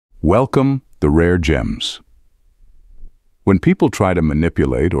Welcome the rare gems. When people try to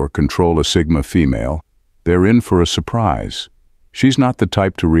manipulate or control a Sigma female, they're in for a surprise. She's not the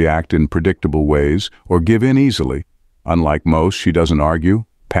type to react in predictable ways or give in easily. Unlike most, she doesn't argue,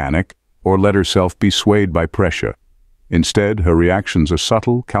 panic, or let herself be swayed by pressure. Instead, her reactions are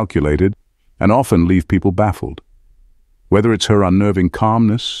subtle, calculated, and often leave people baffled. Whether it's her unnerving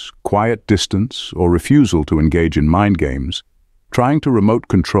calmness, quiet distance, or refusal to engage in mind games, trying to remote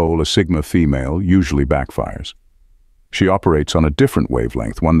control a Sigma female usually backfires. She operates on a different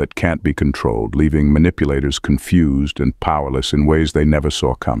wavelength, one that can't be controlled, leaving manipulators confused and powerless in ways they never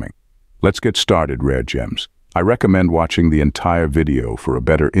saw coming. Let's get started, Rare Gems. I recommend watching the entire video for a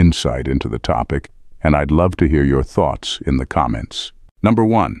better insight into the topic, and I'd love to hear your thoughts in the comments. Number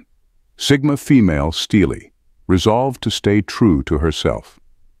 1. Sigma female steely, resolved to stay true to herself.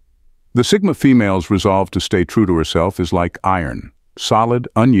 The Sigma female's resolve to stay true to herself is like iron, solid,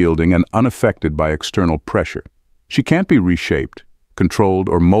 unyielding, and unaffected by external pressure. She can't be reshaped, controlled,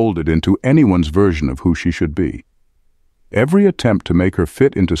 or molded into anyone's version of who she should be. Every attempt to make her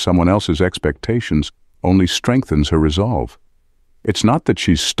fit into someone else's expectations only strengthens her resolve. It's not that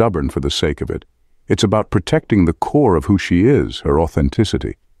she's stubborn for the sake of it. It's about protecting the core of who she is, her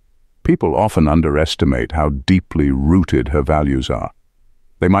authenticity. People often underestimate how deeply rooted her values are.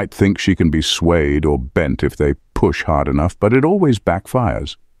 They might think she can be swayed or bent if they push hard enough, but it always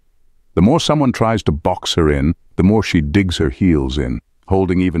backfires. The more someone tries to box her in, the more she digs her heels in,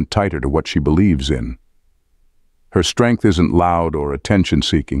 holding even tighter to what she believes in. Her strength isn't loud or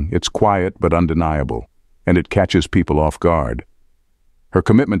attention-seeking, it's quiet but undeniable, and it catches people off guard. Her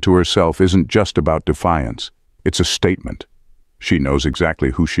commitment to herself isn't just about defiance, it's a statement. She knows exactly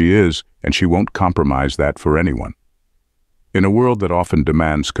who she is, and she won't compromise that for anyone. In a world that often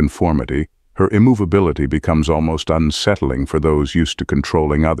demands conformity, her immovability becomes almost unsettling for those used to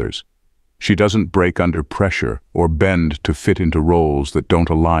controlling others. She doesn't break under pressure or bend to fit into roles that don't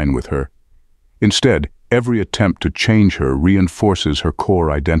align with her. Instead, every attempt to change her reinforces her core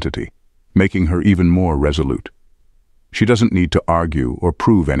identity, making her even more resolute. She doesn't need to argue or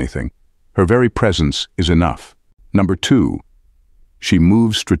prove anything. Her very presence is enough. Number 2. She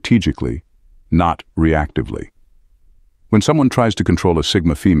moves strategically, not reactively. When someone tries to control a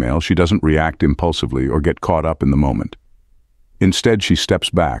Sigma female, she doesn't react impulsively or get caught up in the moment. Instead, she steps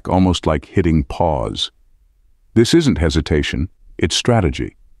back, almost like hitting pause. This isn't hesitation, it's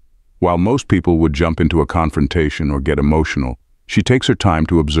strategy. While most people would jump into a confrontation or get emotional, she takes her time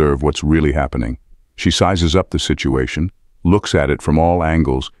to observe what's really happening. She sizes up the situation, looks at it from all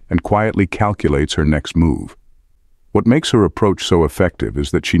angles, and quietly calculates her next move. What makes her approach so effective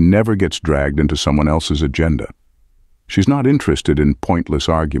is that she never gets dragged into someone else's agenda. She's not interested in pointless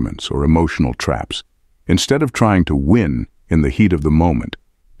arguments or emotional traps. Instead of trying to win in the heat of the moment,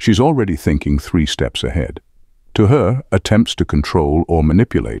 she's already thinking 3 steps ahead. To her, attempts to control or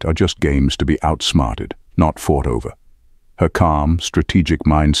manipulate are just games to be outsmarted, not fought over. Her calm, strategic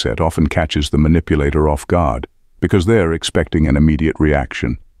mindset often catches the manipulator off guard because they're expecting an immediate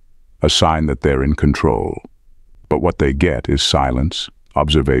reaction, a sign that they're in control. But what they get is silence,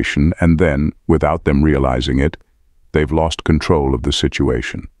 observation, and then, without them realizing it, they've lost control of the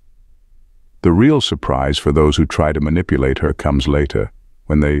situation. The real surprise for those who try to manipulate her comes later,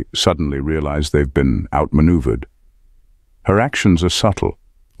 when they suddenly realize they've been outmaneuvered. Her actions are subtle,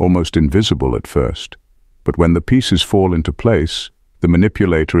 almost invisible at first, but when the pieces fall into place, the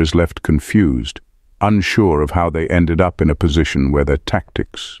manipulator is left confused, unsure of how they ended up in a position where their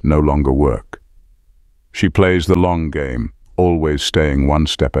tactics no longer work. She plays the long game, always staying 1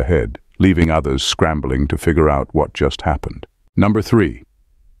 step ahead, leaving others scrambling to figure out what just happened. Number 3.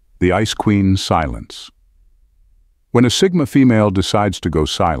 The Ice Queen's silence. When a Sigma female decides to go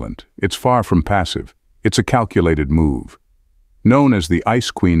silent, it's far from passive. It's a calculated move. Known as the Ice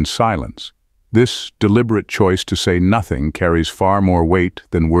Queen's silence, this deliberate choice to say nothing carries far more weight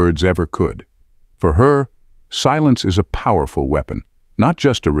than words ever could. For her, silence is a powerful weapon, not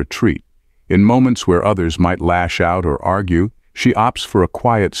just a retreat. In moments where others might lash out or argue, she opts for a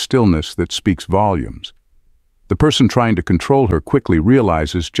quiet stillness that speaks volumes. The person trying to control her quickly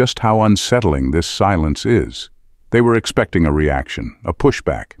realizes just how unsettling this silence is. They were expecting a reaction, a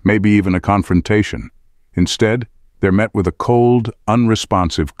pushback, maybe even a confrontation. Instead, they're met with a cold,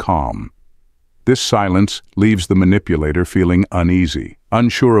 unresponsive calm. This silence leaves the manipulator feeling uneasy,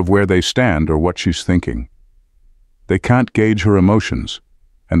 unsure of where they stand or what she's thinking. They can't gauge her emotions,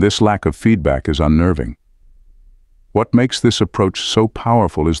 and this lack of feedback is unnerving. What makes this approach so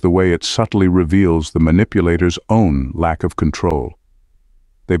powerful is the way it subtly reveals the manipulator's own lack of control.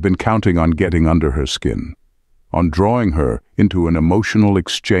 They've been counting on getting under her skin, on drawing her into an emotional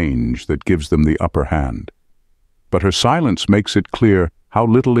exchange that gives them the upper hand. But her silence makes it clear how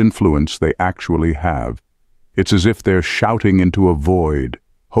little influence they actually have. It's as if they're shouting into a void,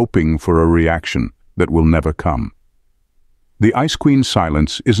 hoping for a reaction that will never come. The Ice Queen's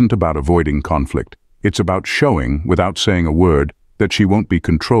silence isn't about avoiding conflict. It's about showing, without saying a word, that she won't be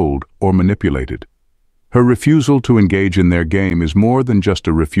controlled or manipulated. Her refusal to engage in their game is more than just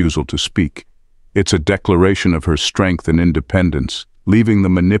a refusal to speak. It's a declaration of her strength and independence, leaving the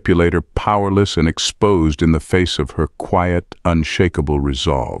manipulator powerless and exposed in the face of her quiet, unshakable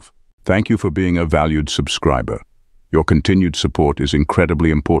resolve. Thank you for being a valued subscriber. Your continued support is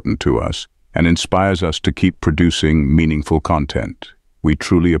incredibly important to us and inspires us to keep producing meaningful content. We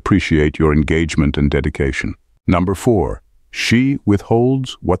truly appreciate your engagement and dedication. Number 4. She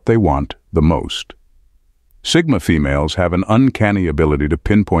withholds what they want the most. Sigma females have an uncanny ability to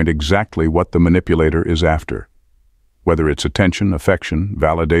pinpoint exactly what the manipulator is after. Whether it's attention, affection,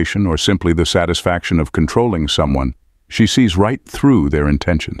 validation, or simply the satisfaction of controlling someone, she sees right through their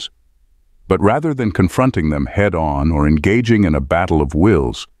intentions. But rather than confronting them head-on or engaging in a battle of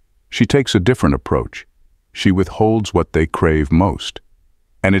wills, she takes a different approach. She withholds what they crave most.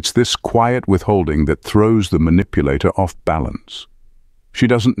 And it's this quiet withholding that throws the manipulator off balance. She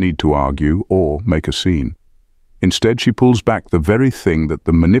doesn't need to argue or make a scene. Instead, she pulls back the very thing that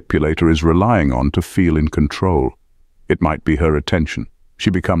the manipulator is relying on to feel in control. It might be her attention.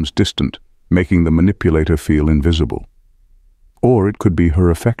 She becomes distant, making the manipulator feel invisible. Or it could be her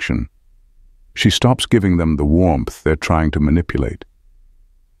affection. She stops giving them the warmth they're trying to manipulate.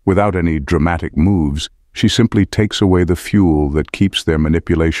 Without any dramatic moves, she simply takes away the fuel that keeps their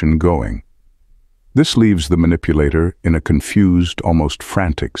manipulation going. This leaves the manipulator in a confused, almost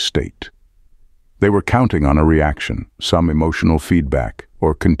frantic state. They were counting on a reaction, some emotional feedback,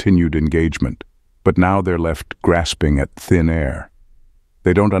 or continued engagement, but now they're left grasping at thin air.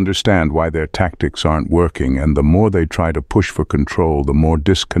 They don't understand why their tactics aren't working, and the more they try to push for control, the more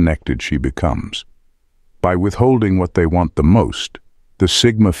disconnected she becomes. By withholding what they want the most, the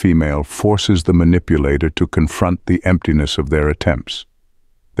Sigma female forces the manipulator to confront the emptiness of their attempts.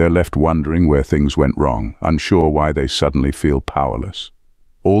 They're left wondering where things went wrong, unsure why they suddenly feel powerless.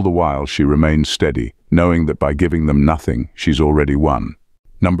 All the while she remains steady, knowing that by giving them nothing, she's already won.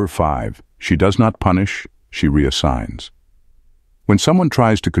 Number 5. She does not punish, she reassigns. When someone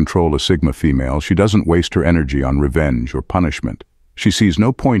tries to control a Sigma female, she doesn't waste her energy on revenge or punishment. She sees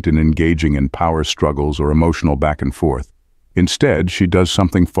no point in engaging in power struggles or emotional back and forth. Instead, she does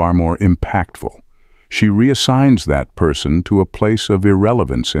something far more impactful. She reassigns that person to a place of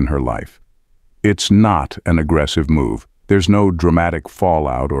irrelevance in her life. It's not an aggressive move. There's no dramatic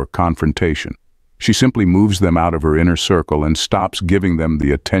fallout or confrontation. She simply moves them out of her inner circle and stops giving them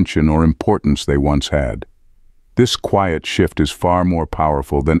the attention or importance they once had. This quiet shift is far more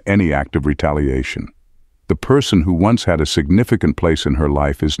powerful than any act of retaliation. The person who once had a significant place in her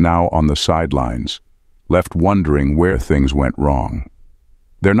life is now on the sidelines, left wondering where things went wrong.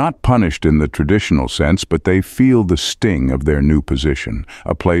 They're not punished in the traditional sense, but they feel the sting of their new position,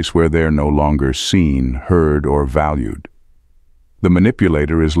 a place where they're no longer seen, heard, or valued. The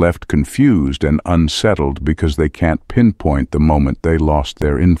manipulator is left confused and unsettled because they can't pinpoint the moment they lost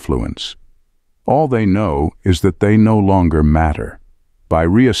their influence. All they know is that they no longer matter. By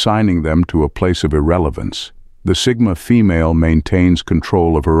reassigning them to a place of irrelevance, the Sigma female maintains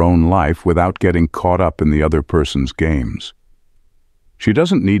control of her own life without getting caught up in the other person's games. She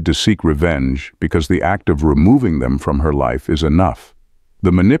doesn't need to seek revenge because the act of removing them from her life is enough.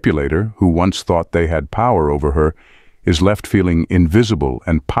 The manipulator, who once thought they had power over her, is left feeling invisible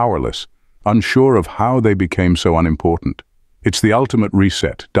and powerless, unsure of how they became so unimportant. It's the ultimate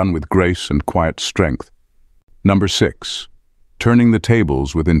reset, done with grace and quiet strength. Number 6. Turning the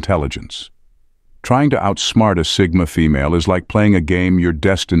tables with intelligence. Trying to outsmart a Sigma female is like playing a game you're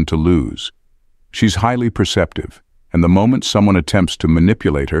destined to lose. She's highly perceptive, and the moment someone attempts to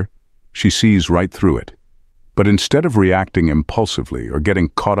manipulate her, she sees right through it. But instead of reacting impulsively or getting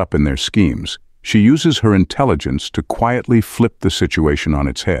caught up in their schemes, she uses her intelligence to quietly flip the situation on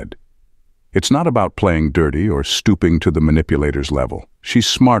its head. It's not about playing dirty or stooping to the manipulator's level. She's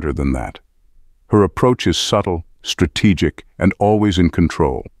smarter than that. Her approach is subtle, strategic, and always in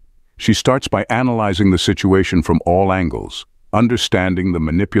control. She starts by analyzing the situation from all angles, understanding the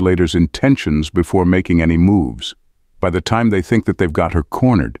manipulator's intentions before making any moves. By the time they think that they've got her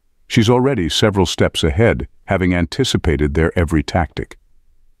cornered, she's already several steps ahead, having anticipated their every tactic.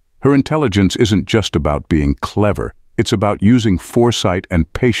 Her intelligence isn't just about being clever. It's about using foresight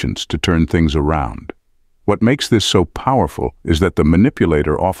and patience to turn things around. What makes this so powerful is that the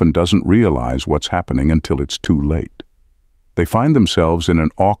manipulator often doesn't realize what's happening until it's too late. They find themselves in an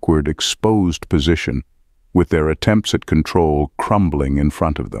awkward, exposed position, with their attempts at control crumbling in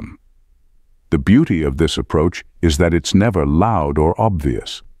front of them. The beauty of this approach is that it's never loud or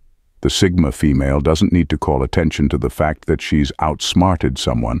obvious. The Sigma female doesn't need to call attention to the fact that she's outsmarted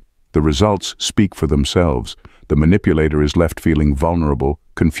someone. The results speak for themselves. The manipulator is left feeling vulnerable,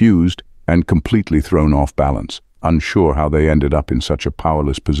 confused, and completely thrown off balance, unsure how they ended up in such a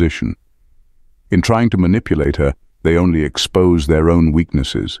powerless position. In trying to manipulate her, they only expose their own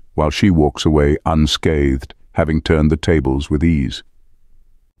weaknesses, while she walks away unscathed, having turned the tables with ease.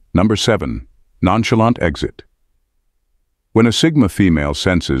 Number 7. Nonchalant exit. When a Sigma female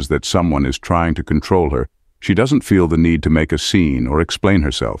senses that someone is trying to control her, she doesn't feel the need to make a scene or explain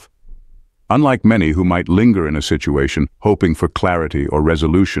herself. Unlike many who might linger in a situation, hoping for clarity or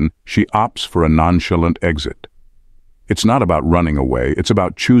resolution, she opts for a nonchalant exit. It's not about running away, it's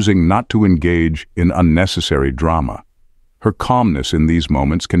about choosing not to engage in unnecessary drama. Her calmness in these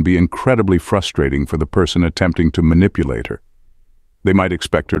moments can be incredibly frustrating for the person attempting to manipulate her. They might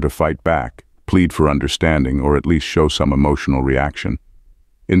expect her to fight back, plead for understanding, or at least show some emotional reaction.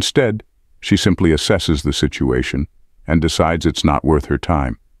 Instead, she simply assesses the situation and decides it's not worth her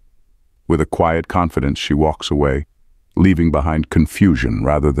time. With a quiet confidence, she walks away, leaving behind confusion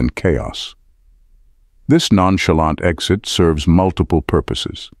rather than chaos. This nonchalant exit serves multiple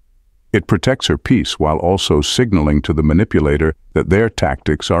purposes. It protects her peace while also signaling to the manipulator that their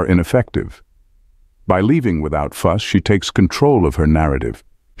tactics are ineffective. By leaving without fuss, she takes control of her narrative,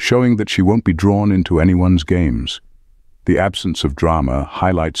 showing that she won't be drawn into anyone's games. The absence of drama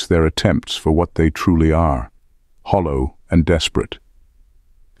highlights their attempts for what they truly are: hollow and desperate.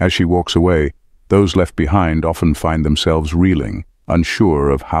 As she walks away, those left behind often find themselves reeling,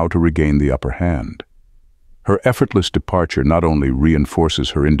 unsure of how to regain the upper hand. Her effortless departure not only reinforces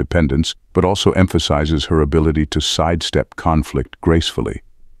her independence, but also emphasizes her ability to sidestep conflict gracefully.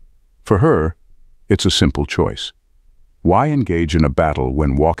 For her, it's a simple choice. Why engage in a battle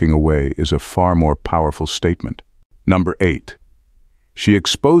when walking away is a far more powerful statement? Number 8. She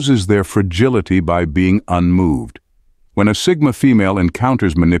exposes their fragility by being unmoved. When a Sigma female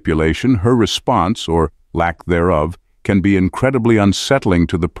encounters manipulation, her response, or lack thereof, can be incredibly unsettling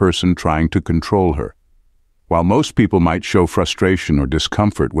to the person trying to control her. While most people might show frustration or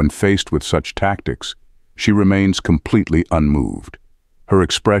discomfort when faced with such tactics, she remains completely unmoved. Her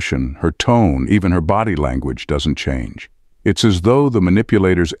expression, her tone, even her body language doesn't change. It's as though the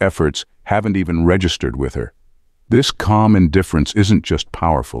manipulator's efforts haven't even registered with her. This calm indifference isn't just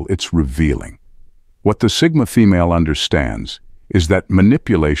powerful, it's revealing. What the Sigma female understands is that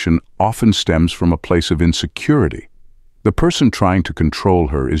manipulation often stems from a place of insecurity. The person trying to control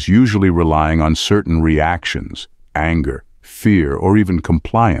her is usually relying on certain reactions, anger, fear, or even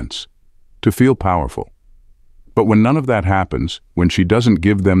compliance, to feel powerful. But when none of that happens, when she doesn't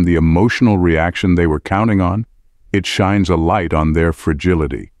give them the emotional reaction they were counting on, it shines a light on their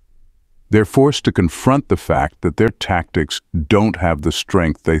fragility. They're forced to confront the fact that their tactics don't have the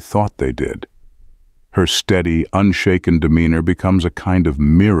strength they thought they did. Her steady, unshaken demeanor becomes a kind of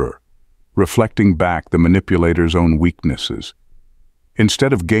mirror, reflecting back the manipulator's own weaknesses.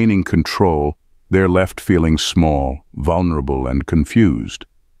 Instead of gaining control, they're left feeling small, vulnerable, and confused.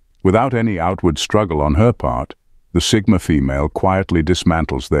 Without any outward struggle on her part, the Sigma female quietly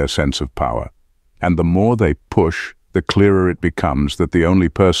dismantles their sense of power. And the more they push, the clearer it becomes that the only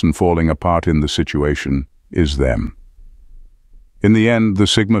person falling apart in the situation is them. In the end, the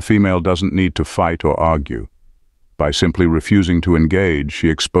Sigma female doesn't need to fight or argue. By simply refusing to engage, she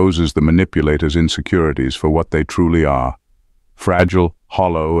exposes the manipulator's insecurities for what they truly are: fragile,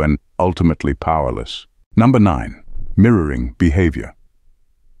 hollow, and ultimately powerless. Number 9. Mirroring behavior.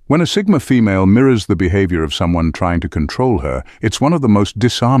 When a Sigma female mirrors the behavior of someone trying to control her, it's one of the most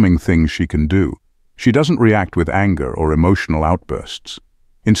disarming things she can do. She doesn't react with anger or emotional outbursts.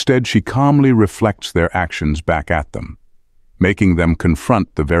 Instead, she calmly reflects their actions back at them, making them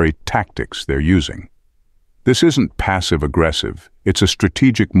confront the very tactics they're using. This isn't passive-aggressive, it's a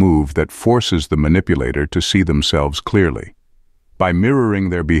strategic move that forces the manipulator to see themselves clearly. By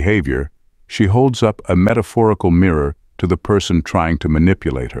mirroring their behavior, she holds up a metaphorical mirror to the person trying to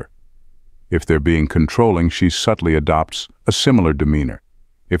manipulate her. If they're being controlling, she subtly adopts a similar demeanor.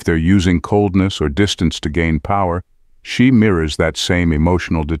 If they're using coldness or distance to gain power, she mirrors that same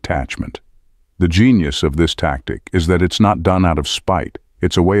emotional detachment. The genius of this tactic is that it's not done out of spite.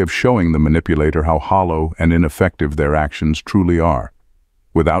 It's a way of showing the manipulator how hollow and ineffective their actions truly are.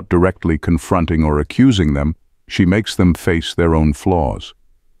 Without directly confronting or accusing them, she makes them face their own flaws.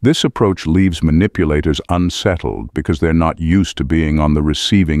 This approach leaves manipulators unsettled because they're not used to being on the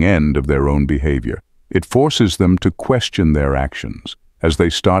receiving end of their own behavior. It forces them to question their actions as they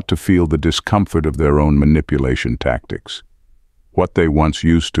start to feel the discomfort of their own manipulation tactics. What they once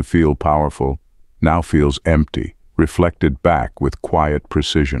used to feel powerful now feels empty, reflected back with quiet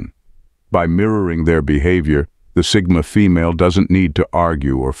precision. By mirroring their behavior, the Sigma female doesn't need to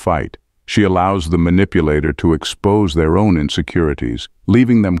argue or fight. She allows the manipulator to expose their own insecurities,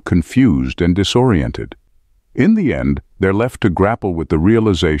 leaving them confused and disoriented. In the end, they're left to grapple with the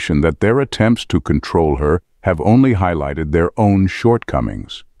realization that their attempts to control her have only highlighted their own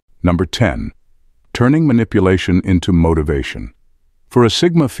shortcomings. Number 10. Turning manipulation into motivation. For a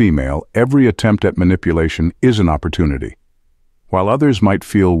Sigma female, every attempt at manipulation is an opportunity. While others might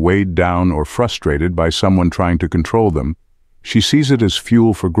feel weighed down or frustrated by someone trying to control them, she sees it as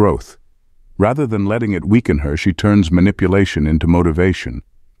fuel for growth. Rather than letting it weaken her, she turns manipulation into motivation,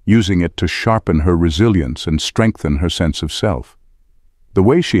 using it to sharpen her resilience and strengthen her sense of self. The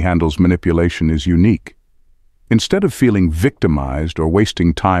way she handles manipulation is unique. Instead of feeling victimized or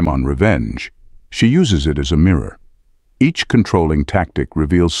wasting time on revenge, she uses it as a mirror. Each controlling tactic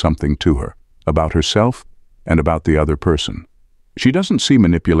reveals something to her, about herself and about the other person. She doesn't see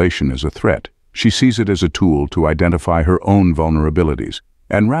manipulation as a threat. She sees it as a tool to identify her own vulnerabilities.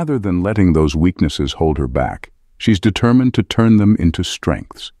 And rather than letting those weaknesses hold her back, she's determined to turn them into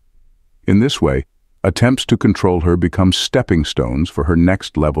strengths. In this way, attempts to control her become stepping stones for her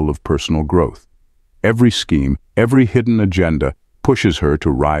next level of personal growth. Every scheme, every hidden agenda pushes her to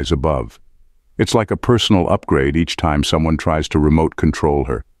rise above. It's like a personal upgrade each time someone tries to remote control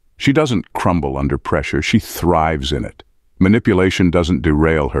her. She doesn't crumble under pressure, she thrives in it. Manipulation doesn't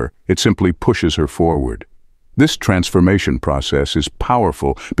derail her, it simply pushes her forward. This transformation process is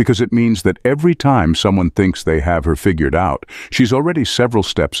powerful because it means that every time someone thinks they have her figured out, she's already several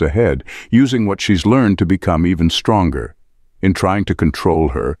steps ahead, using what she's learned to become even stronger. In trying to control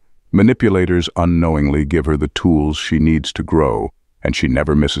her, manipulators unknowingly give her the tools she needs to grow, and she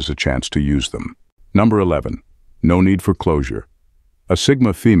never misses a chance to use them. Number 11. No need for closure. A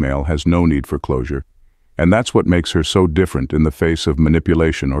Sigma female has no need for closure, and that's what makes her so different in the face of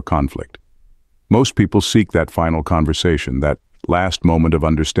manipulation or conflict. Most people seek that final conversation, that last moment of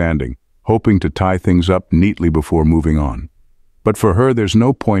understanding, hoping to tie things up neatly before moving on. But for her, there's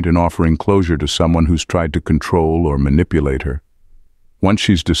no point in offering closure to someone who's tried to control or manipulate her. Once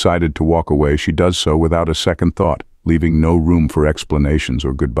she's decided to walk away, she does so without a second thought, leaving no room for explanations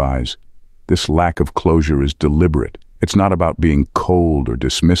or goodbyes. This lack of closure is deliberate. It's not about being cold or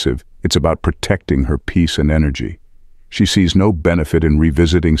dismissive. It's about protecting her peace and energy. She sees no benefit in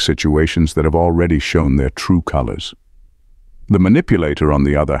revisiting situations that have already shown their true colors. The manipulator, on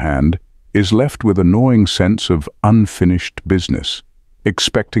the other hand, is left with a gnawing sense of unfinished business,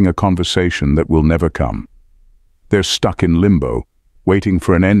 expecting a conversation that will never come. They're stuck in limbo, waiting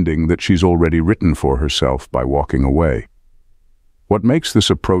for an ending that she's already written for herself by walking away. What makes this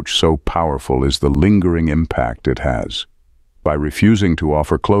approach so powerful is the lingering impact it has. By refusing to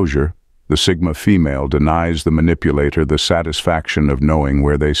offer closure, the Sigma female denies the manipulator the satisfaction of knowing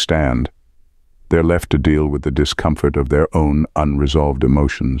where they stand. They're left to deal with the discomfort of their own unresolved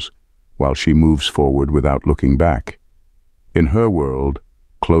emotions, while she moves forward without looking back. In her world,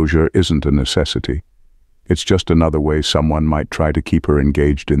 closure isn't a necessity. It's just another way someone might try to keep her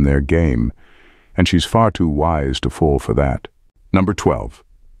engaged in their game, and she's far too wise to fall for that. Number 12.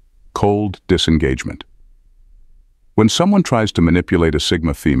 Cold disengagement. When someone tries to manipulate a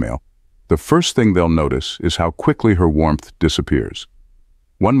Sigma female, the first thing they'll notice is how quickly her warmth disappears.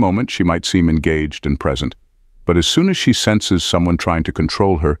 One moment she might seem engaged and present, but as soon as she senses someone trying to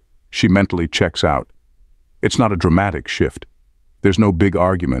control her, she mentally checks out. It's not a dramatic shift. There's no big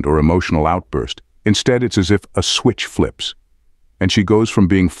argument or emotional outburst. Instead, it's as if a switch flips, and she goes from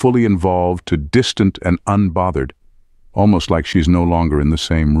being fully involved to distant and unbothered, almost like she's no longer in the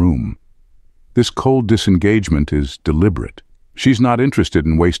same room. This cold disengagement is deliberate. She's not interested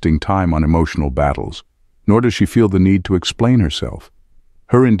in wasting time on emotional battles, nor does she feel the need to explain herself.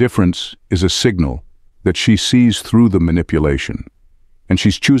 Her indifference is a signal that she sees through the manipulation, and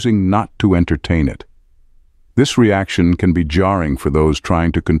she's choosing not to entertain it. This reaction can be jarring for those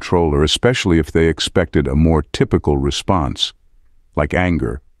trying to control her, especially if they expected a more typical response, like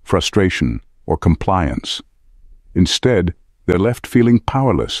anger, frustration, or compliance. Instead, they're left feeling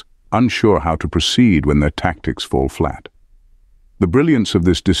powerless, unsure how to proceed when their tactics fall flat. The brilliance of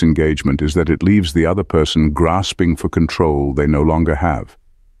this disengagement is that it leaves the other person grasping for control they no longer have.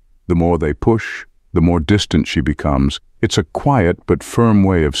 The more they push, the more distant she becomes. It's a quiet but firm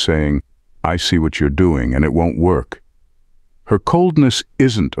way of saying, "I see what you're doing and it won't work." Her coldness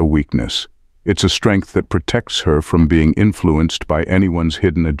isn't a weakness. It's a strength that protects her from being influenced by anyone's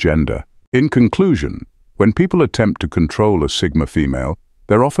hidden agenda. In conclusion, when people attempt to control a Sigma female,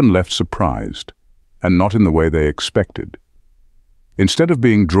 they're often left surprised, and not in the way they expected. Instead of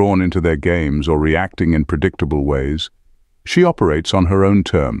being drawn into their games or reacting in predictable ways, she operates on her own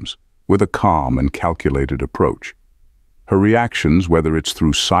terms, with a calm and calculated approach. Her reactions, whether it's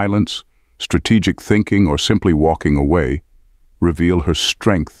through silence, strategic thinking, or simply walking away, reveal her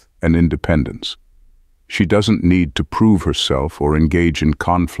strength and independence. She doesn't need to prove herself or engage in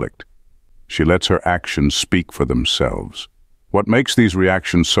conflict. She lets her actions speak for themselves. What makes these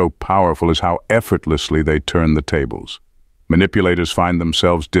reactions so powerful is how effortlessly they turn the tables. Manipulators find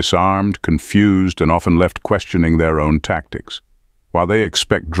themselves disarmed, confused, and often left questioning their own tactics. While they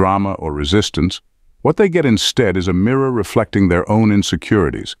expect drama or resistance, what they get instead is a mirror reflecting their own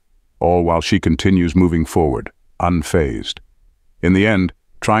insecurities, all while she continues moving forward, unfazed. In the end,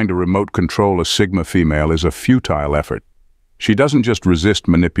 trying to remote control a Sigma female is a futile effort. She doesn't just resist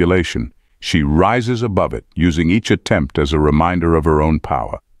manipulation, she rises above it, using each attempt as a reminder of her own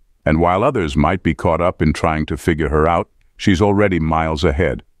power. And while others might be caught up in trying to figure her out, she's already miles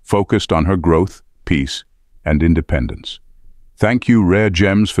ahead, focused on her growth, peace, and independence. Thank you, Rare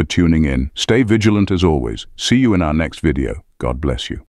Gems, for tuning in. Stay vigilant as always. See you in our next video. God bless you.